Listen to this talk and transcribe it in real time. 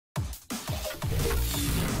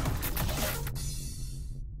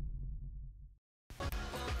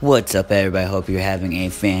What's up, everybody? Hope you're having a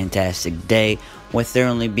fantastic day. With there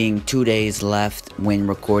only being 2 days left when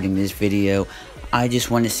recording this video, I just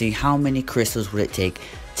want to see how many crystals would it take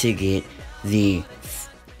to get the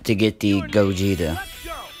Gogeta.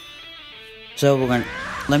 So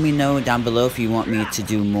let me know down below if you want me to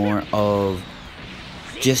do more of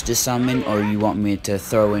just a summon, or you want me to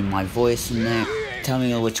throw in my voice in there. Tell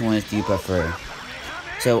me which one do you prefer.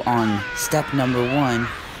 So on step number 1,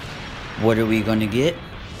 what are we gonna get?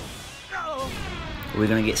 We're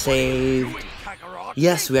gonna get saved.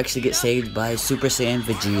 Yes, we actually get saved by Super Saiyan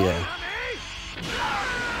Vegeta.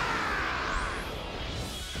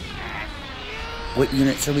 What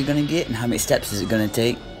units are we gonna get, and how many steps is it gonna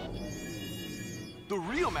take? The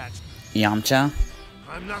real match. Yamcha,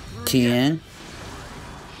 Tien,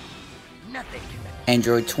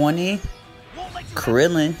 Android 20,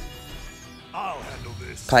 Krillin,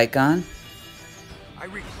 Pycon,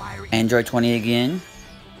 Android 20 again,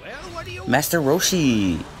 Master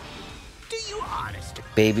Roshi,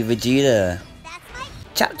 Baby Vegeta,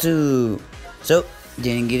 Chatsu. So,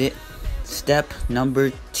 didn't get it. Step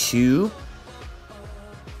number 2.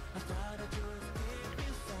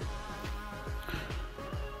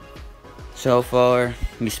 So far,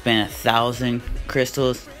 we spent 1,000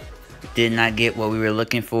 crystals. Did not get what we were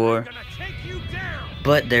looking for.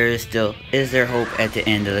 But there is there hope at the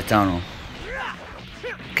end of the tunnel.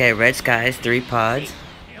 Okay, Red Skies, 3 pods.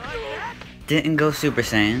 Didn't go Super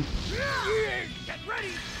Saiyan.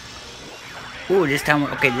 Ooh, this time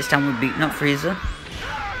we're beating up Frieza.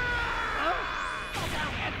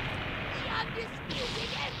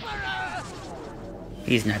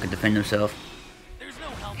 He's not gonna defend himself.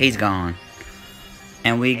 He's gone.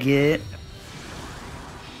 And we get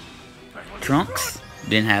Trunks.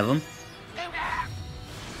 Didn't have him.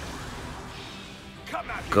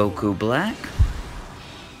 Goku Black.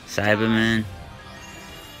 Cyberman.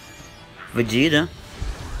 Vegeta.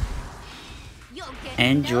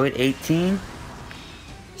 Android 18.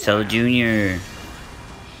 Cell Jr.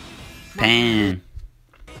 Pan.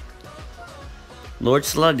 Lord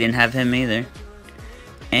Slug, didn't have him either.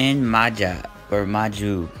 And Maja, or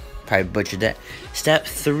Maju. Probably butchered that. Step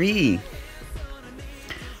 3. I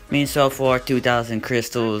mean, so far, 2,000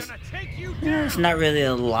 crystals. It's not really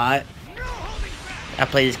a lot. I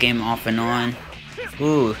play this game off and on.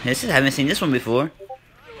 Ooh, I haven't seen this one before.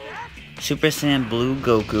 Super Saiyan Blue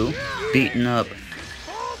Goku beating up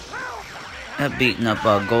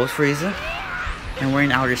Gold Frieza, and we're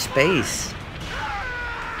in outer space.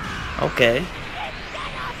 Okay,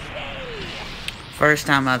 first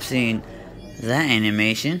time I've seen that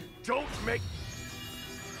animation.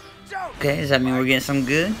 Okay, does that mean we're getting some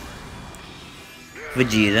good?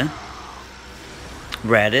 Vegeta,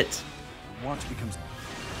 Raditz,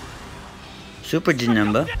 Super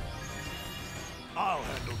Janemba,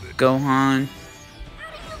 Gohan,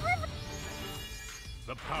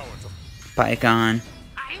 Pycon,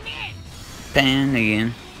 Pan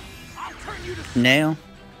again, Nail,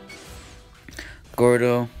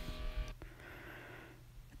 Gordo,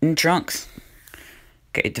 and Trunks.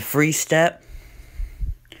 Okay, the free step.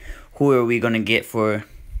 Who are we gonna get for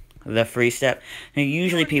the free step? Now,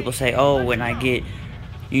 usually people say, oh,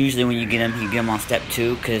 usually when you get them, you get them on step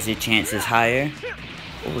 2 because the chance is higher.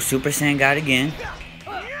 Oh, Super Saiyan got again.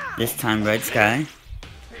 This time Red Sky.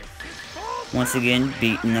 Once again,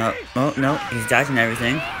 beating up. Oh, no, he's dodging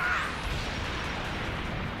everything.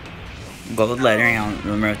 Gold lettering, I don't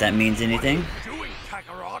remember if that means anything.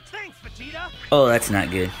 Oh, that's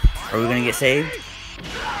not good. Are we gonna get saved?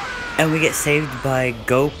 And we get saved by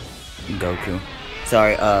Goku.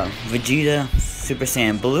 Sorry, Vegeta, Super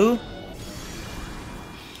Saiyan Blue.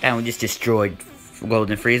 And we just destroyed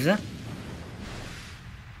Golden Frieza.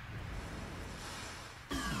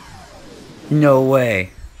 No way.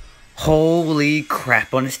 Holy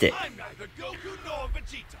crap on a stick.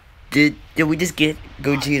 Did we just get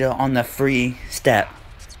Gogeta on the free step?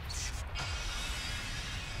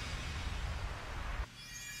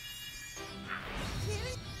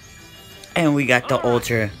 And we got the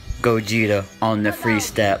Ultra Gogeta on the free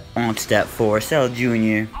step on step 4. Cell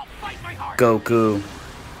Jr., Goku,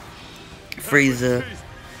 Frieza.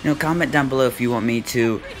 Comment down below if you want me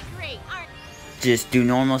to just do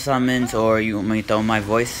normal summons, or you want me to throw my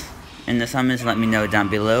voice in the summons. Let me know down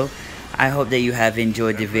below. I hope that you have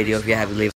enjoyed the video. If you have, leave